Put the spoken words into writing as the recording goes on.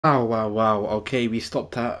Oh wow, wow. Okay, we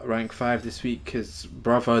stopped at rank 5 this week because,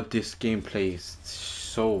 brother, this gameplay is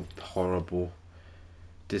so horrible.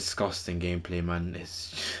 Disgusting gameplay, man.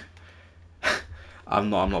 It's I'm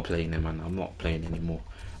not playing it, man. I'm not playing anymore.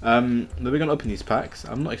 But we're gonna open these packs.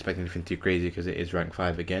 I'm not expecting anything too crazy because it is rank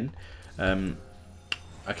 5 again. Um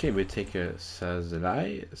okay, we take a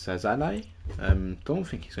Sazalai. Don't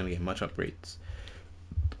think he's gonna get much upgrades.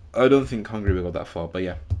 I don't think Hungary will go that far, but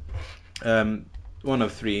yeah. Um one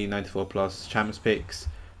of three 94 plus champions picks.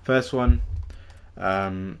 First one,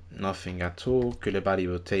 nothing at all. Koulibaly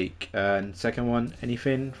will take. And second one,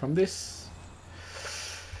 anything from this?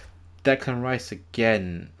 Declan Rice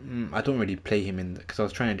again. I don't really play him in because I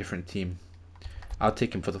was trying a different team. I'll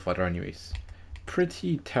take him for the fodder anyways.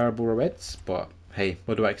 Pretty terrible reds, but hey,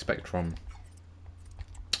 what do I expect from?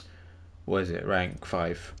 What is it? Rank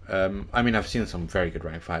 5. I mean, I've seen some very good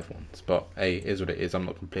rank 5 ones, but hey, it is what it is. I'm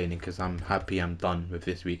not complaining because I'm happy I'm done with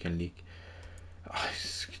this weekend league.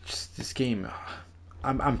 Just this game.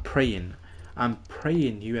 I'm praying. I'm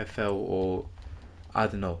praying UFL or I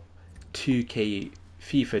don't know 2K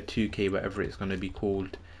FIFA 2K whatever it's gonna be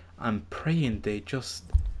called. I'm praying the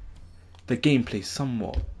gameplay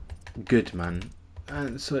somewhat good, man,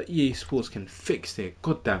 and so EA Sports can fix their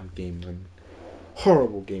goddamn game, man.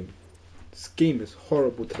 Horrible game. This game is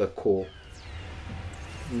horrible to the core.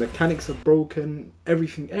 Mechanics are broken.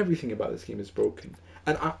 Everything about this game is broken.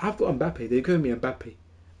 And I've got Mbappe. They're giving me Mbappe,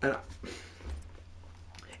 and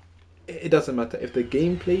it doesn't matter if the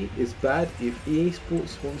gameplay is bad. If EA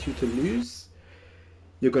Sports wants you to lose,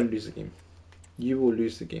 you're gonna lose the game. You will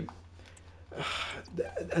lose the game.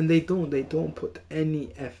 And they don't put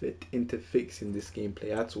any effort into fixing this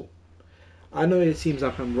gameplay at all. I know it seems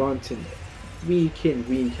like I'm ranting week in,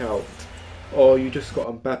 week out. Oh, you just got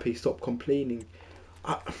Mbappe, stop complaining.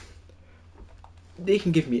 They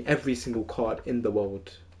can give me every single card in the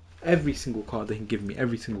world. Every single card they can give me,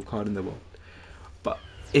 every single card in the world. But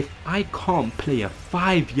if I can't play a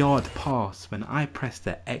 5-yard pass when I press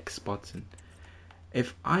the X button,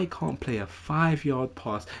 if I can't play a 5-yard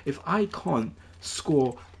pass, if I can't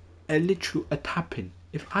score a tap in,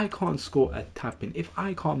 if I can't score a tap in, if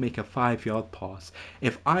I can't make a 5-yard pass,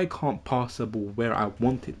 if I can't pass the ball where I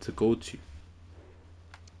want it to go to,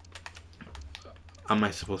 am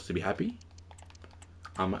I supposed to be happy?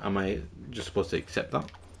 Am I just supposed to accept that?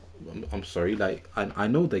 I'm sorry, like I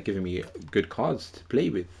know they're giving me good cards to play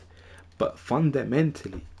with, but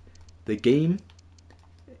fundamentally, the game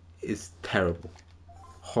is terrible,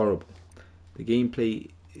 horrible. The gameplay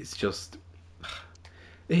is just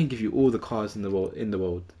they can give you all the cards in the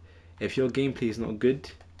world. If your gameplay is not good,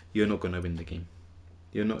 you're not gonna win the game.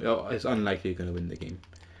 You're not. It's unlikely you're gonna win the game.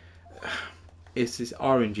 It's this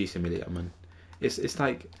RNG simulator, man. It's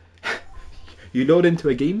like you load into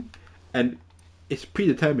a game and it's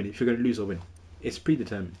predetermined if you're gonna lose or win. It's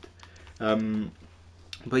predetermined.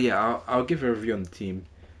 But yeah, I'll give a review on the team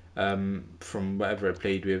from whatever I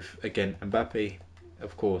played with. Again, Mbappe,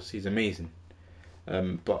 of course, he's amazing.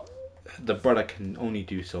 But the brother can only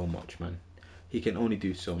do so much, man. He can only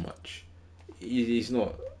do so much. He's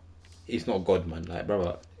not God, man. Like,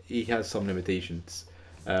 brother, he has some limitations.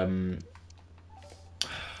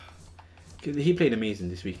 He played amazing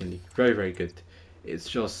this weekend league. Very, very good. It's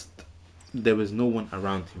just there was no one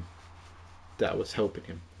around him that was helping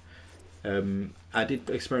him. I did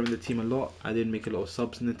experiment with the team a lot. I did make a lot of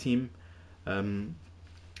subs in the team. And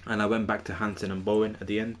I went back to Hansen and Bowen at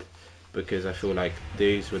the end because I feel like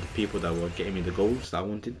these were the people that were getting me the goals that I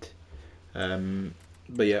wanted.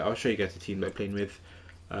 But yeah, I'll show you guys the team that I'm playing with.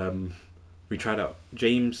 We tried out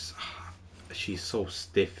James. She's so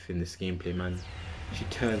stiff in this gameplay, man. She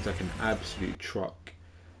turns like an absolute truck.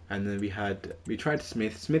 And then we tried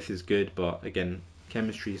Smith. Smith is good, but again,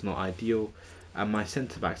 chemistry is not ideal. And my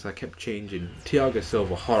centre backs, I kept changing. Thiago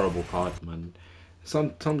Silva, horrible card, man.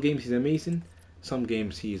 Some games he's amazing. Some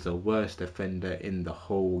games he's the worst defender in the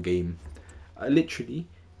whole game. Literally,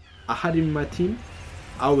 I had him in my team.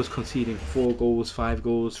 I was conceding 4 goals, 5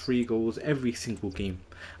 goals, 3 goals every single game.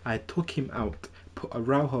 I took him out, put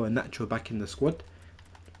Araujo and Nacho back in the squad.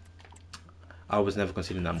 I was never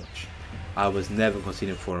conceding that much. I was never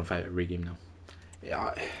conceding 4 and 5 every game now.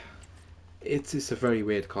 Yeah, it's a very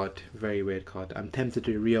weird card. Very weird card. I'm tempted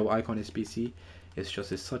to Rio Icon SBC. It's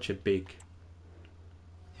such a big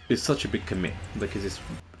commit because it's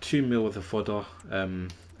 2 mil with a fodder.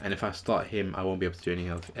 And if I start him, I won't be able to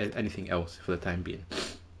do anything else for the time being.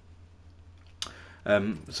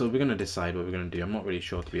 So we're gonna decide what we're gonna do. I'm not really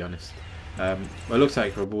sure, to be honest. Well, it looks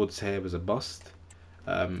like Reward's hair was a bust.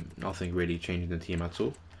 Nothing really changing the team at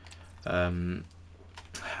all. And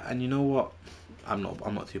you know what? I'm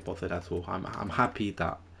not too bothered at all. I'm happy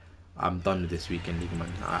that I'm done with this weekend league,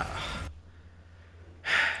 man.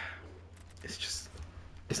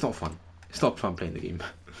 It's not fun. It's not fun playing the game.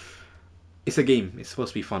 It's a game. It's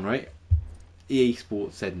supposed to be fun, right? EA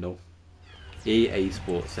Sports said no. EA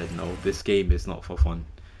Sports said no. This game is not for fun.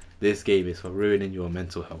 This game is for ruining your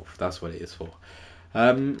mental health. That's what it is for.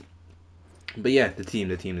 But yeah, the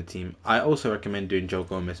team. I also recommend doing Joe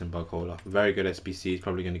Gomez and Barcola. Very good SBC. He's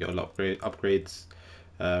probably going to get a lot of upgrades.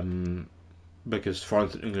 Because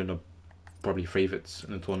France and England are probably favourites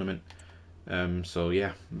in the tournament. So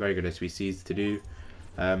yeah, very good SBCs to do.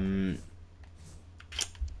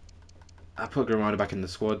 I put Granada back in the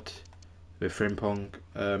squad with Frimpong.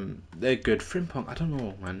 They're good. Frimpong, I don't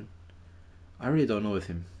know, man. I really don't know with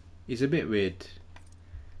him. He's a bit weird.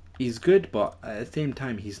 He's good, but at the same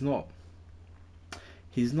time, he's not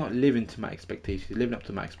living to my expectations. He's living up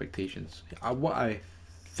to my expectations. What I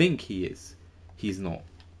think he is, he's not.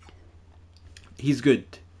 He's good,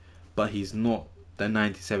 but he's not the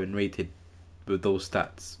 97 rated with those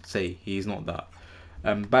stats. Say he's not that.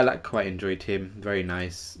 Balak, quite enjoyed him. Very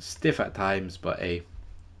nice. Stiff at times, but hey,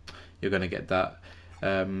 you're gonna get that.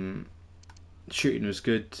 Shooting was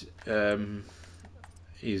good.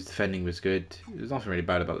 His defending was good. There's nothing really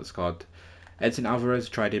bad about this card. Edson Alvarez,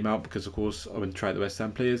 tried him out because of course I went to try the West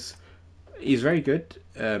Ham players. He's very good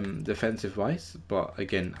defensive wise, but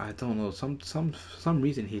again, I don't know, some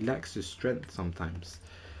reason he lacks the strength sometimes,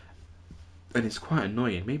 and it's quite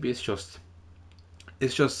annoying. Maybe it's just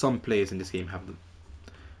some players in this game have the,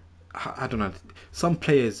 I don't know, some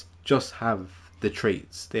players just have the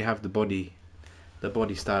traits. They have the body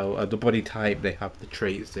style, the body type. They have the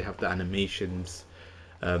traits. They have the animations,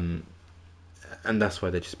 and that's why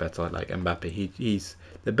they're just better. Like Mbappe, he's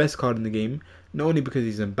the best card in the game. Not only because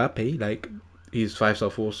he's Mbappe, like he's 5-star,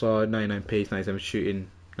 4-star, 99 pace, 97 shooting,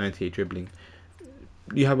 98 dribbling.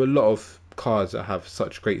 You have a lot of cards that have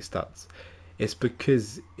such great stats. It's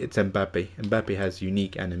because it's Mbappe. Mbappe has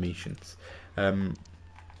unique animations. Edson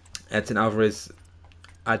Alvarez,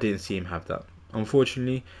 I didn't see him have that,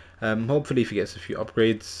 unfortunately. Hopefully if he gets a few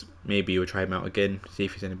upgrades, maybe we'll try him out again, see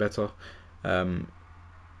if he's any better.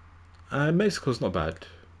 Mexico's not bad.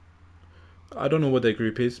 I don't know what their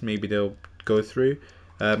group is. Maybe they'll go through.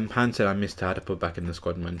 Hansen, I missed her. I had to put back in the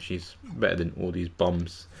squad, man. She's better than all these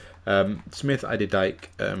bombs. Smith, I did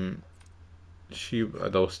like. Those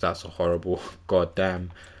stats are horrible. God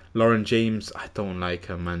damn. Lauren James, I don't like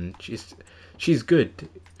her, man. She's good.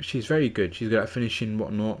 She's very good. She's good at finishing,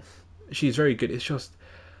 whatnot. She's very good. It's just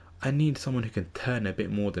I need someone who can turn a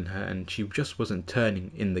bit more than her, and she just wasn't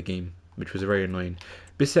turning in the game, which was very annoying.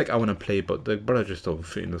 Bisek, I want to play, but the brother just don't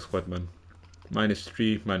fit in the squad, man.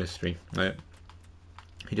 -3. Right?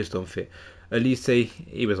 He just don't fit. Elise,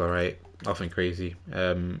 he was alright. Nothing crazy.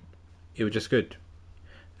 He was just good.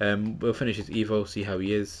 We'll finish his Evo, see how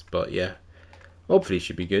he is, but yeah, hopefully he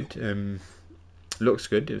should be good. Looks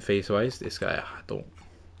good face wise. This guy,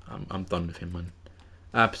 I'm done with him, man.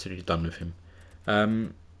 Absolutely done with him.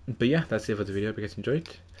 But yeah, that's it for the video. Hope you guys enjoyed.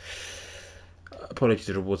 Apologies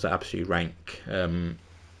to the rewards that absolutely rank, and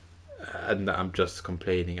that I'm just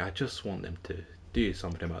complaining. I just want them to do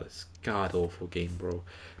something about this god awful game, bro.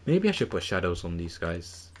 Maybe I should put shadows on these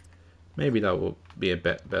guys. Maybe that will be a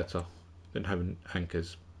bit better than having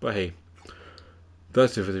anchors. But hey,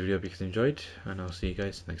 that's it for the video. Hope you guys enjoyed, and I'll see you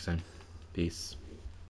guys next time. Peace.